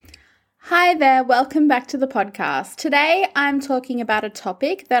Hi there, welcome back to the podcast. Today I'm talking about a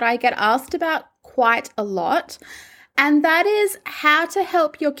topic that I get asked about quite a lot, and that is how to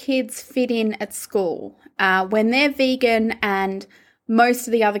help your kids fit in at school when they're vegan and most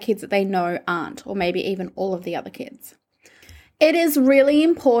of the other kids that they know aren't, or maybe even all of the other kids. It is really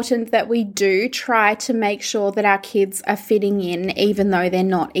important that we do try to make sure that our kids are fitting in even though they're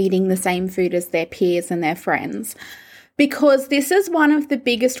not eating the same food as their peers and their friends. Because this is one of the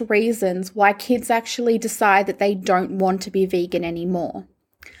biggest reasons why kids actually decide that they don't want to be vegan anymore.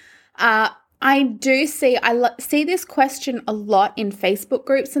 I see this question a lot in Facebook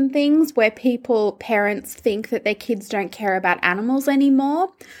groups and things where parents think that their kids don't care about animals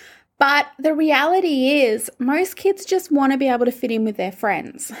anymore. But the reality is most kids just want to be able to fit in with their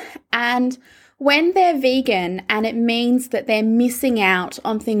friends. And when they're vegan and it means that they're missing out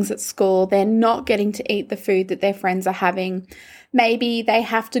on things at school, they're not getting to eat the food that their friends are having. Maybe they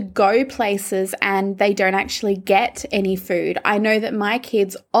have to go places and they don't actually get any food. I know that my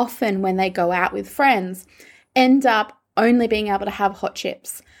kids often, when they go out with friends, end up only being able to have hot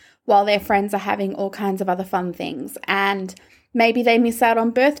chips while their friends are having all kinds of other fun things. And maybe they miss out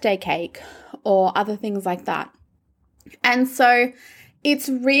on birthday cake or other things like that. And so it's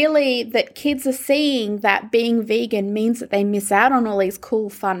really that kids are seeing that being vegan means that they miss out on all these cool,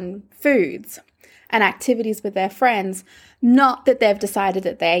 fun foods and activities with their friends, not that they've decided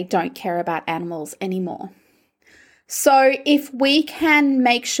that they don't care about animals anymore. So if we can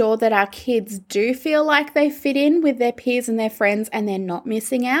make sure that our kids do feel like they fit in with their peers and their friends and they're not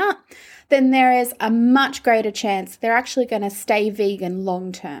missing out, then there is a much greater chance they're actually going to stay vegan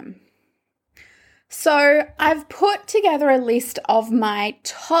long term. So I've put together a list of my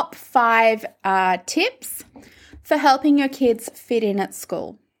top 5 tips for helping your kids fit in at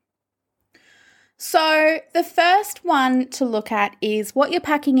school. So the first one to look at is what you're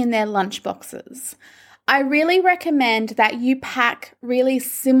packing in their lunch boxes. I really recommend that you pack really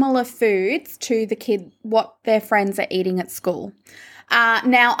similar foods to the kid, what their friends are eating at school.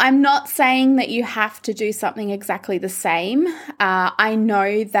 Now, I'm not saying that you have to do something exactly the same. I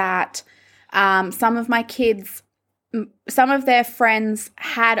know that some of my kids, some of their friends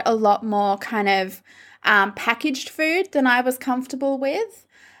had a lot more kind of packaged food than I was comfortable with.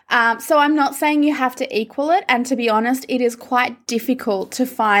 So I'm not saying you have to equal it. And to be honest, it is quite difficult to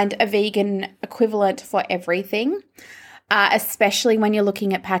find a vegan equivalent for everything, especially when you're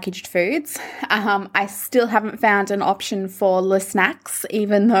looking at packaged foods. I still haven't found an option for Le Snacks,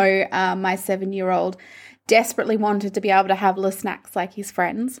 even though my 7-year-old desperately wanted to be able to have Le Snacks like his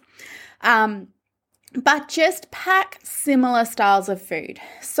friends. But just pack similar styles of food.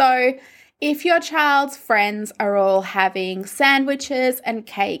 So if your child's friends are all having sandwiches and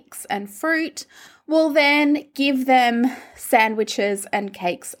cakes and fruit, well then give them sandwiches and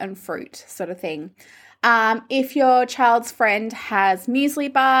cakes and fruit sort of thing. If your child's friend has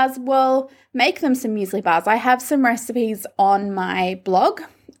muesli bars, well, make them some muesli bars. I have some recipes on my blog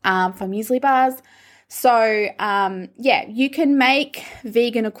for muesli bars. So, you can make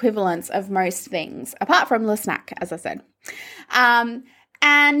vegan equivalents of most things, apart from Le Snack, as I said.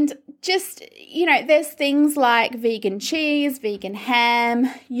 And just, there's things like vegan cheese, vegan ham.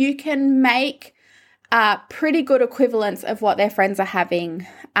 You can make pretty good equivalents of what their friends are having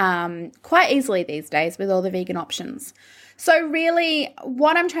quite easily these days with all the vegan options. So really,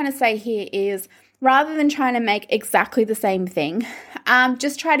 what I'm trying to say here is, rather than trying to make exactly the same thing,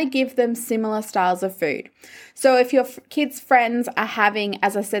 just try to give them similar styles of food. So if your kids' friends are having,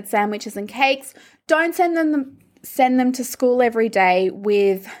 as I said, sandwiches and cakes, don't send them to school every day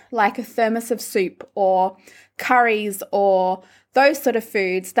with like a thermos of soup or curries or those sort of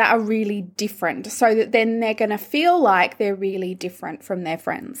foods that are really different, so that then they're going to feel like they're really different from their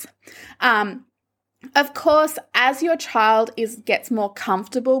friends. Of course, as your child gets more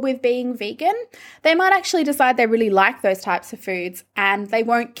comfortable with being vegan, they might actually decide they really like those types of foods and they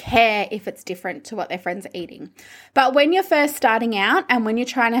won't care if it's different to what their friends are eating. But when you're first starting out and when you're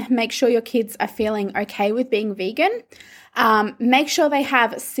trying to make sure your kids are feeling okay with being vegan, make sure they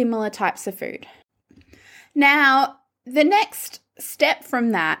have similar types of food. Now, the next step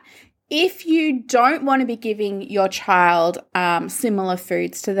from that, if you don't want to be giving your child similar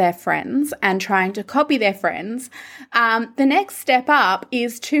foods to their friends and trying to copy their friends, the next step up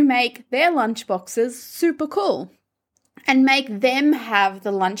is to make their lunch boxes super cool and make them have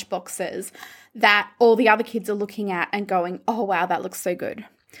the lunch boxes that all the other kids are looking at and going, oh, wow, that looks so good.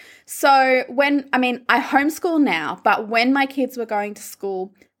 So I homeschool now, but when my kids were going to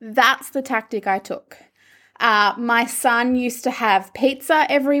school, that's the tactic I took. My son used to have pizza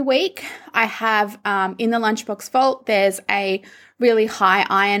every week. I have in the lunchbox vault, there's a really high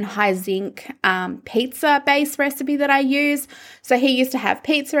iron, high zinc pizza-based recipe that I use. So he used to have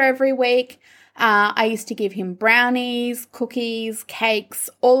pizza every week. I used to give him brownies, cookies, cakes,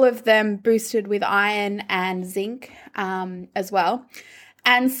 all of them boosted with iron and zinc as well.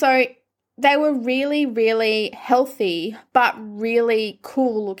 And so they were really, really healthy, but really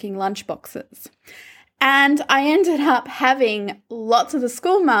cool looking lunchboxes. And I ended up having lots of the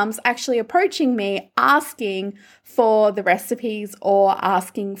school mums actually approaching me, asking for the recipes or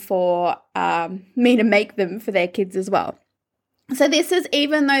asking for me to make them for their kids as well. So this is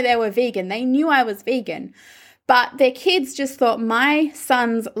even though they were vegan, they knew I was vegan, but their kids just thought my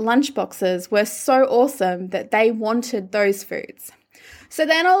son's lunchboxes were so awesome that they wanted those foods. So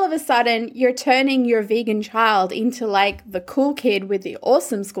then all of a sudden, you're turning your vegan child into like the cool kid with the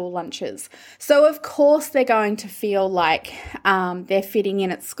awesome school lunches. So of course they're going to feel like they're fitting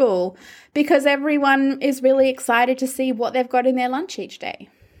in at school because everyone is really excited to see what they've got in their lunch each day.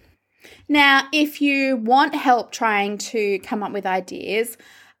 Now, if you want help trying to come up with ideas,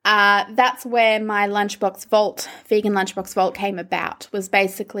 that's where my Lunchbox Vault, Vegan Lunchbox Vault came about, was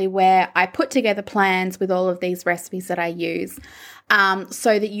basically where I put together plans with all of these recipes that I use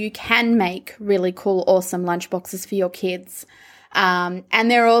so that you can make really cool, awesome lunchboxes for your kids.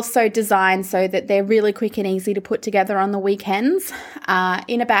 And they're also designed so that they're really quick and easy to put together on the weekends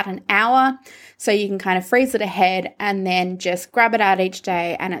in about an hour. So you can kind of freeze it ahead and then just grab it out each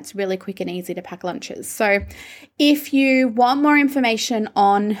day, and it's really quick and easy to pack lunches. So if you want more information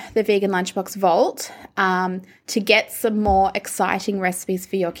on the Vegan Lunchbox Vault to get some more exciting recipes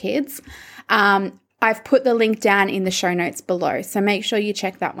for your kids, I've put the link down in the show notes below. So make sure you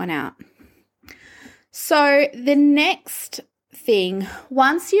check that one out. So the next thing,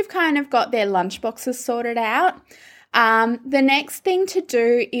 once you've kind of got their lunchboxes sorted out, the next thing to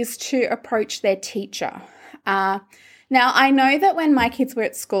do is to approach their teacher. Now, I know that when my kids were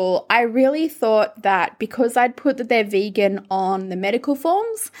at school, I really thought that because I'd put that they're vegan on the medical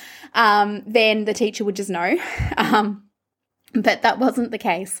forms, then the teacher would just know. But that wasn't the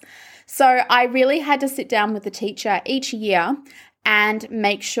case. So I really had to sit down with the teacher each year and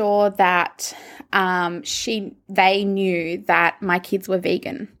make sure that they knew that my kids were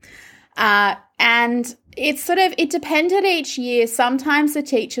vegan. And it depended each year. Sometimes the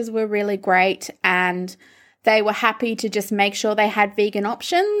teachers were really great and they were happy to just make sure they had vegan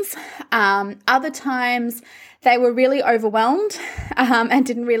options. Other times they were really overwhelmed and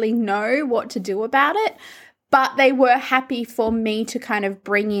didn't really know what to do about it. But they were happy for me to kind of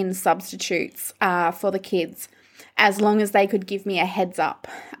bring in substitutes for the kids as long as they could give me a heads up.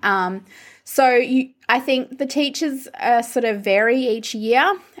 I think the teachers sort of vary each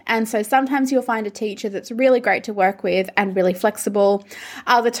year. And so sometimes you'll find a teacher that's really great to work with and really flexible.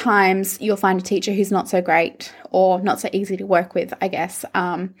 Other times you'll find a teacher who's not so great or not so easy to work with, I guess.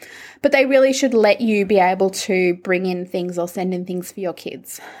 But they really should let you be able to bring in things or send in things for your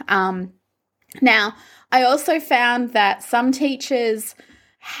kids. Now, I also found that some teachers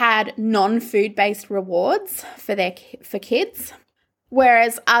had non-food-based rewards for kids,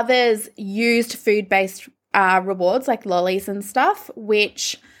 whereas others used food-based rewards like lollies and stuff,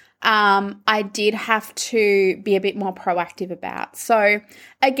 which I did have to be a bit more proactive about. So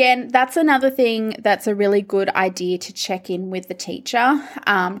again, that's another thing that's a really good idea to check in with the teacher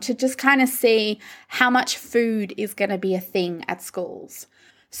to just kind of see how much food is going to be a thing at schools.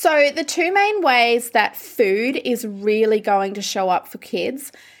 So the two main ways that food is really going to show up for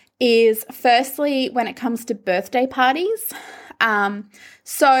kids is firstly when it comes to birthday parties.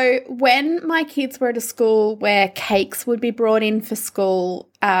 So when my kids were at a school where cakes would be brought in for school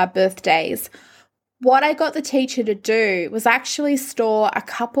birthdays, what I got the teacher to do was actually store a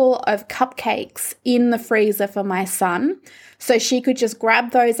couple of cupcakes in the freezer for my son. So she could just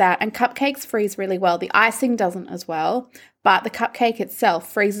grab those out, and cupcakes freeze really well. The icing doesn't as well, but the cupcake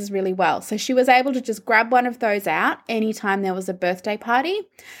itself freezes really well. So she was able to just grab one of those out anytime there was a birthday party.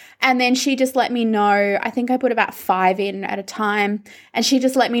 And then she just let me know, I think I put about 5 in at a time, and she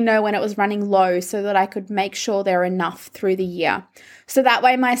just let me know when it was running low so that I could make sure there were enough through the year. So that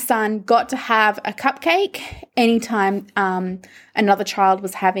way my son got to have a cupcake anytime another child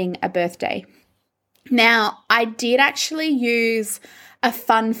was having a birthday. Now, I did actually use a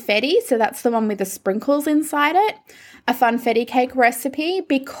funfetti, so that's the one with the sprinkles inside it, a funfetti cake recipe,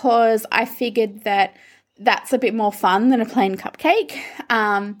 because I figured that that's a bit more fun than a plain cupcake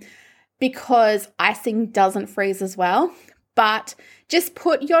because icing doesn't freeze as well. But just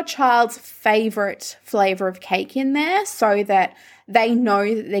put your child's favorite flavor of cake in there so that they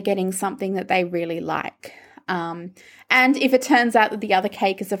know that they're getting something that they really like. And if it turns out that the other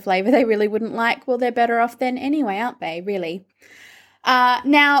cake is a flavor they really wouldn't like, well, they're better off then anyway, aren't they, really?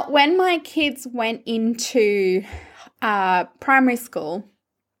 Now, when my kids went into primary school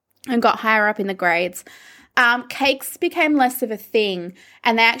and got higher up in the grades, cakes became less of a thing,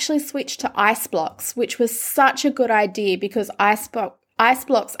 and they actually switched to ice blocks, which was such a good idea because ice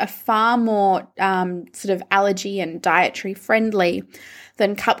blocks are far more sort of allergy and dietary friendly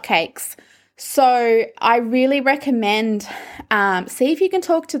than cupcakes. So I really recommend see if you can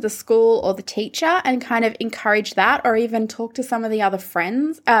talk to the school or the teacher and kind of encourage that, or even talk to some of the other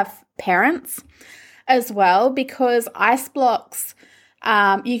parents as well, because ice blocks,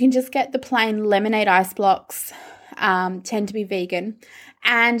 you can just get the plain lemonade ice blocks, tend to be vegan,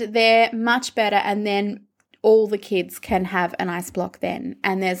 and they're much better, and then all the kids can have an ice block then,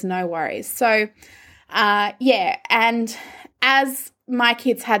 and there's no worries. So, and as my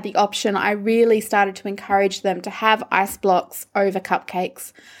kids had the option, I really started to encourage them to have ice blocks over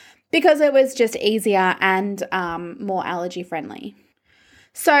cupcakes because it was just easier and more allergy friendly.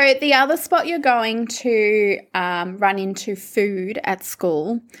 So the other spot you're going to run into food at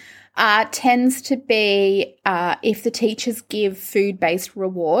school tends to be if the teachers give food-based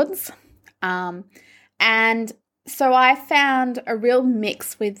rewards. And so I found a real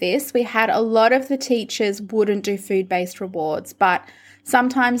mix with this. We had a lot of the teachers wouldn't do food-based rewards, but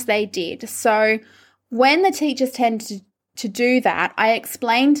sometimes they did. So when the teachers tend to do that, I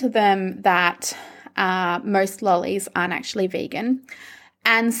explained to them that most lollies aren't actually vegan.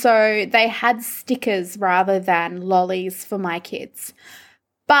 And so they had stickers rather than lollies for my kids.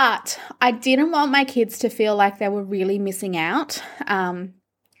 But I didn't want my kids to feel like they were really missing out,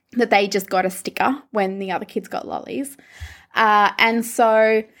 that they just got a sticker when the other kids got lollies. And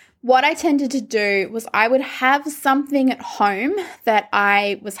so what I tended to do was I would have something at home that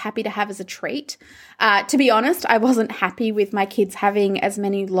I was happy to have as a treat. To be honest, I wasn't happy with my kids having as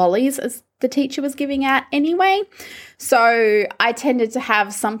many lollies as the teacher was giving out anyway. So I tended to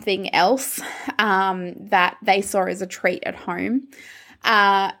have something else that they saw as a treat at home.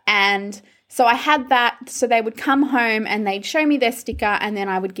 And so I had that, so they would come home and they'd show me their sticker and then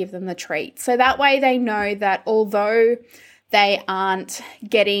I would give them the treat. So that way they know that although they aren't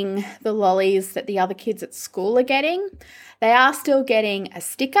getting the lollies that the other kids at school are getting, they are still getting a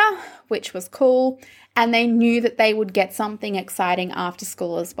sticker, which was cool, and they knew that they would get something exciting after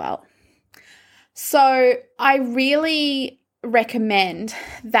school as well. So I really recommend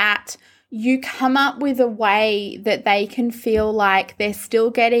that you come up with a way that they can feel like they're still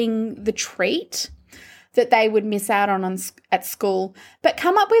getting the treat that they would miss out on at school, but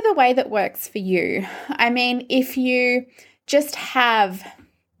come up with a way that works for you. I mean, if you just have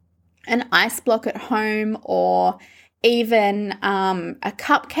an ice block at home, or even a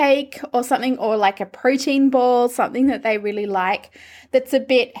cupcake or something, or like a protein ball, something that they really like that's a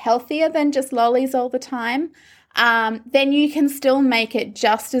bit healthier than just lollies all the time, then you can still make it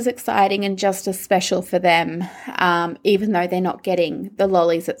just as exciting and just as special for them, even though they're not getting the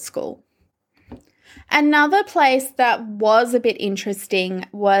lollies at school. Another place that was a bit interesting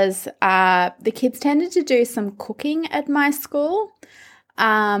was the kids tended to do some cooking at my school.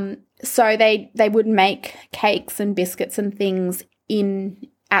 So they would make cakes and biscuits and things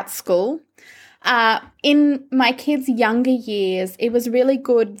at school. In my kids' younger years, it was really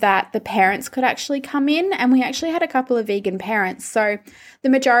good that the parents could actually come in, and we actually had a couple of vegan parents. So the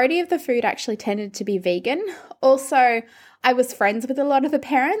majority of the food actually tended to be vegan. Also, I was friends with a lot of the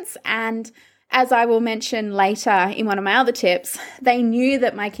parents, and as I will mention later in one of my other tips, they knew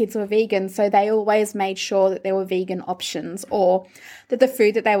that my kids were vegan, so they always made sure that there were vegan options, or that the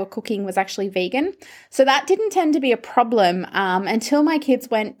food that they were cooking was actually vegan. So that didn't tend to be a problem until my kids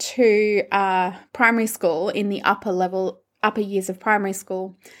went to primary school, in the upper years of primary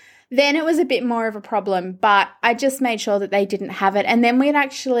school. Then it was a bit more of a problem, but I just made sure that they didn't have it. And then we'd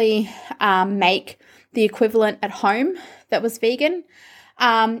actually make the equivalent at home that was vegan.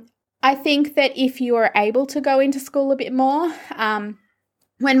 I think that if you are able to go into school a bit more,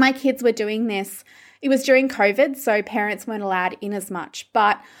 when my kids were doing this, it was during COVID, so parents weren't allowed in as much.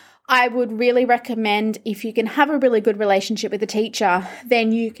 But I would really recommend, if you can have a really good relationship with the teacher,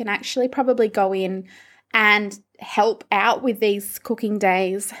 then you can actually probably go in and help out with these cooking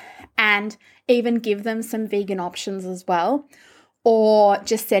days and even give them some vegan options as well. Or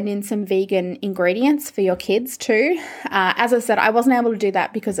just send in some vegan ingredients for your kids too. As I said, I wasn't able to do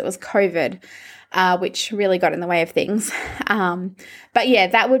that because it was COVID, which really got in the way of things. But yeah,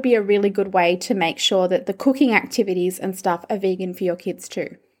 that would be a really good way to make sure that the cooking activities and stuff are vegan for your kids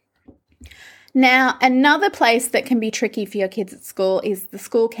too. Now, another place that can be tricky for your kids at school is the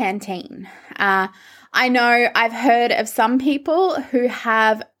school canteen. I know I've heard of some people who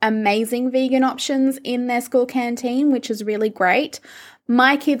have amazing vegan options in their school canteen, which is really great.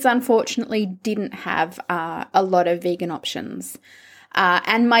 My kids, unfortunately, didn't have a lot of vegan options.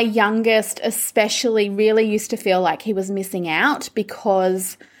 And my youngest especially really used to feel like he was missing out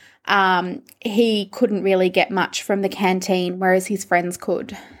because he couldn't really get much from the canteen, whereas his friends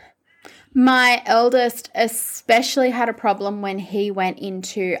could. My eldest especially had a problem when he went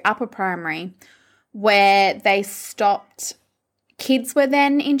into upper primary, where they stopped. Kids were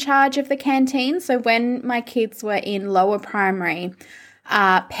then in charge of the canteen. So when my kids were in lower primary,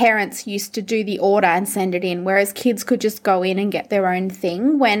 parents used to do the order and send it in, whereas kids could just go in and get their own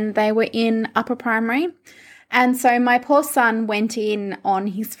thing when they were in upper primary. And so my poor son went in on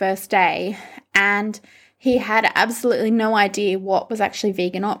his first day and he had absolutely no idea what was actually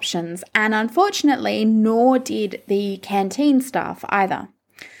vegan options. And unfortunately, nor did the canteen staff either.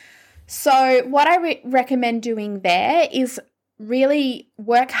 So what I recommend doing there is really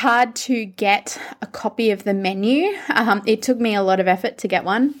work hard to get a copy of the menu. It took me a lot of effort to get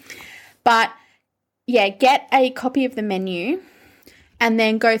one. But yeah, get a copy of the menu and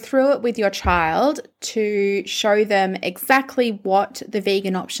then go through it with your child to show them exactly what the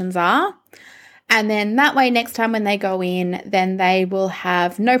vegan options are. And then that way, next time when they go in, then they will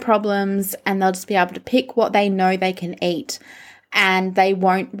have no problems and they'll just be able to pick what they know they can eat. And they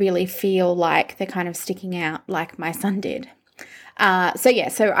won't really feel like they're kind of sticking out like my son did.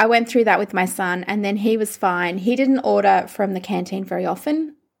 So I went through that with my son and then he was fine. He didn't order from the canteen very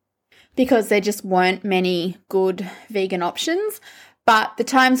often because there just weren't many good vegan options. But the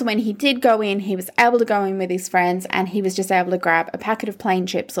times when he did go in, he was able to go in with his friends and he was just able to grab a packet of plain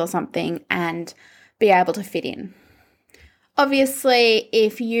chips or something and be able to fit in. Obviously,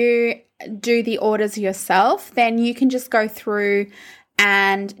 if you do the orders yourself, then you can just go through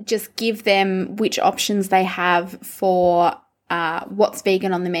and just give them which options they have for what's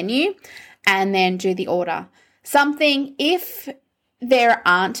vegan on the menu and then do the order. If there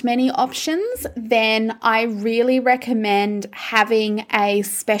aren't many options, then I really recommend having a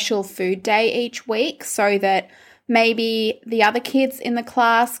special food day each week so that maybe the other kids in the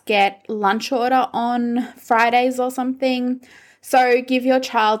class get lunch order on Fridays or something. So give your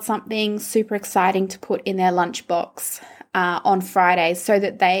child something super exciting to put in their lunchbox on Fridays so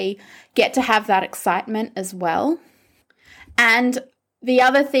that they get to have that excitement as well. And the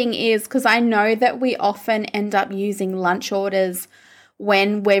other thing is, because I know that we often end up using lunch orders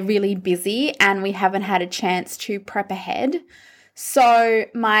when we're really busy and we haven't had a chance to prep ahead. So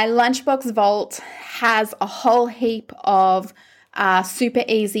my Lunchbox Vault has a whole heap of super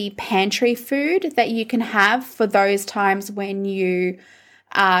easy pantry food that you can have for those times when you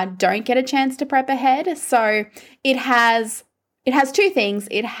don't get a chance to prep ahead. So it has two things.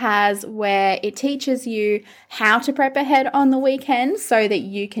 It has where it teaches you how to prep ahead on the weekend so that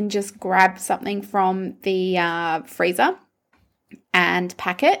you can just grab something from the freezer and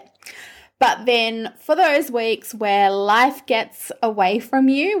pack it. But then for those weeks where life gets away from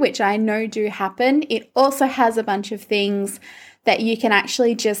you, which I know do happen, it also has a bunch of things that you can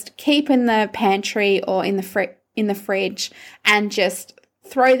actually just keep in the pantry or in the fridge and just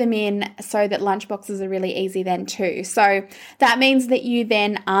throw them in so that lunchboxes are really easy then too. So that means that you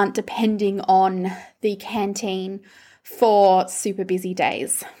then aren't depending on the canteen for super busy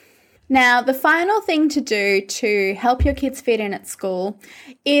days. Now, the final thing to do to help your kids fit in at school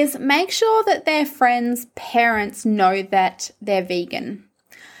is make sure that their friends' parents know that they're vegan.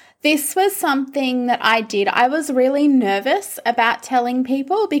 This was something that I did. I was really nervous about telling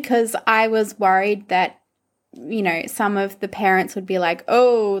people because I was worried that, some of the parents would be like,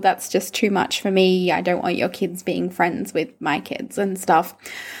 oh, that's just too much for me. I don't want your kids being friends with my kids and stuff.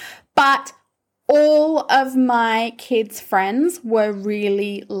 But all of my kids' friends were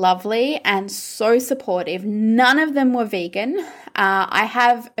really lovely and so supportive. None of them were vegan. I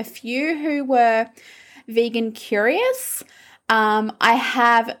have a few who were vegan curious. I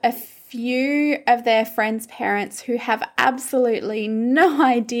have a few of their friends' parents who have absolutely no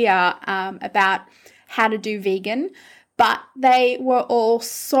idea about how to do vegan, but they were all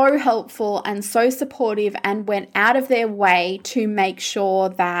so helpful and so supportive and went out of their way to make sure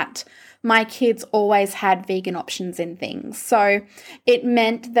that my kids always had vegan options in things. So it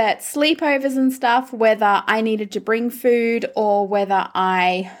meant that sleepovers and stuff, whether I needed to bring food or whether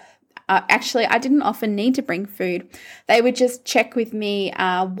I didn't often need to bring food. They would just check with me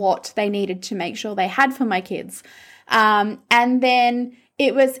what they needed to make sure they had for my kids. And then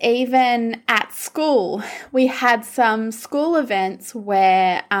it was even at school. We had some school events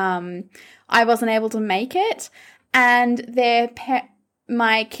where I wasn't able to make it, and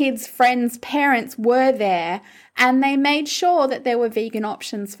my kids' friends' parents were there, and they made sure that there were vegan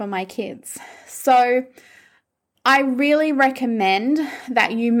options for my kids. So I really recommend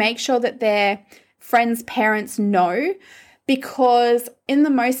that you make sure that their friends' parents know, because in the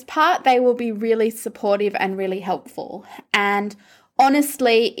most part, they will be really supportive and really helpful. And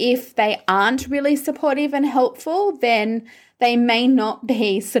honestly, if they aren't really supportive and helpful, then they may not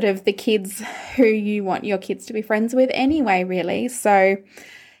be sort of the kids who you want your kids to be friends with anyway, really. So,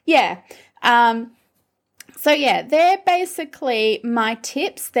 yeah. They're basically my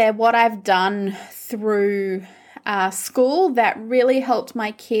tips. They're what I've done through school that really helped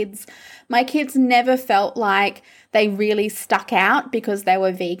my kids. My kids never felt like they really stuck out because they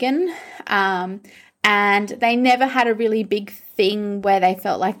were vegan. And they never had a really big thing where they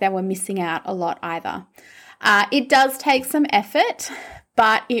felt like they were missing out a lot either. It does take some effort,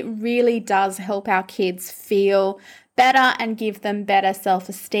 but it really does help our kids feel better and give them better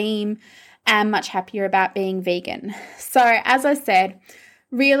self-esteem and much happier about being vegan. So as I said,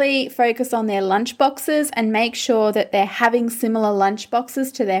 really focus on their lunch boxes and make sure that they're having similar lunch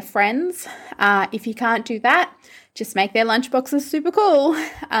boxes to their friends. If you can't do that, just make their lunch boxes super cool.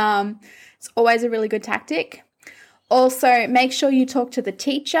 It's always a really good tactic. Also, make sure you talk to the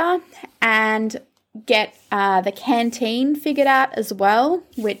teacher and get the canteen figured out as well,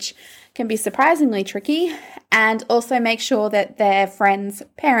 which can be surprisingly tricky. And also make sure that their friends'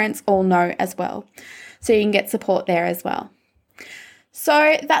 parents all know as well, so you can get support there as well.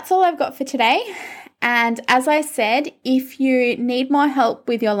 So that's all I've got for today. And as I said, if you need more help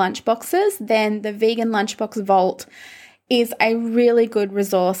with your lunchboxes, then the Vegan Lunchbox Vault is a really good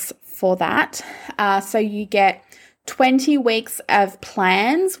resource for that. So you get 20 weeks of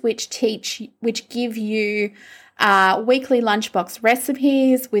plans which give you weekly lunchbox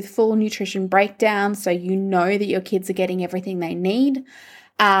recipes with full nutrition breakdowns, so you know that your kids are getting everything they need.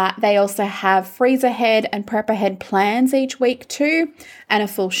 They also have freeze ahead and prep ahead plans each week too, and a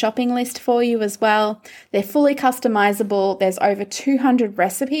full shopping list for you as well. They're fully customizable. There's over 200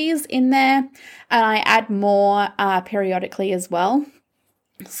 recipes in there, and I add more periodically as well.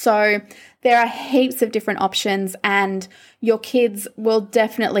 So there are heaps of different options, and your kids will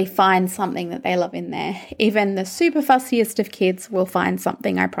definitely find something that they love in there. Even the super fussiest of kids will find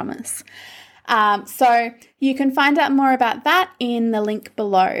something, I promise. So you can find out more about that in the link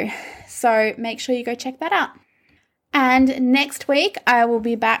below. So make sure you go check that out. And next week, I will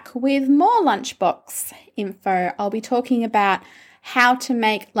be back with more lunchbox info. I'll be talking about how to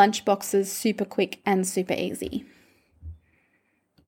make lunchboxes super quick and super easy.